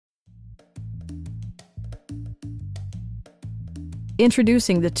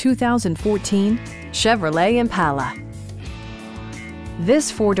Introducing the 2014 Chevrolet Impala.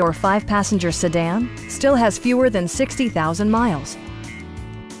 This four-door, five-passenger sedan still has fewer than 60,000 miles.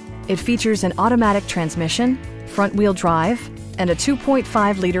 It features an automatic transmission, front-wheel drive, and a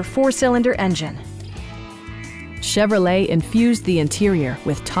 2.5-liter four-cylinder engine. Chevrolet infused the interior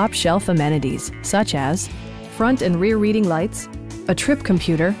with top-shelf amenities such as front and rear reading lights, a trip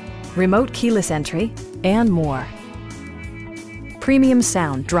computer, remote keyless entry, and more. Premium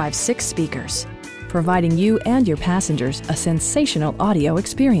sound drives 6 speakers, providing you and your passengers a sensational audio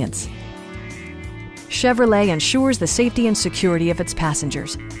experience. Chevrolet ensures the safety and security of its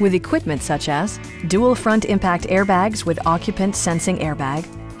passengers with equipment such as dual front impact airbags with occupant sensing airbag,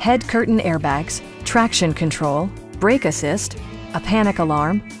 head curtain airbags, traction control, brake assist, a panic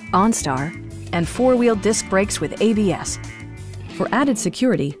alarm, OnStar, and four-wheel disc brakes with ABS. For added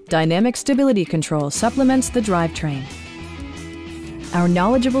security, dynamic stability control supplements the drivetrain. Our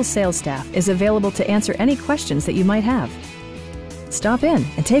knowledgeable sales staff is available to answer any questions that you might have. Stop in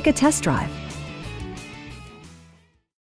and take a test drive.